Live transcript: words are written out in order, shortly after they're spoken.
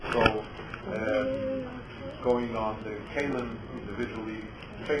also going on the Kalim individually,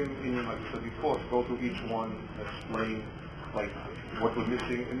 same meaning like I said before, to go through each one, explain like what we're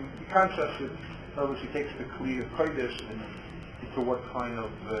missing, and he contrasts it. In other words, he takes the Kli of Kodesh and to what kind of,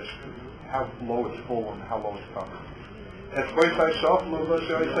 how low it's full and how low it's coming. That's why I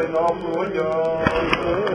say,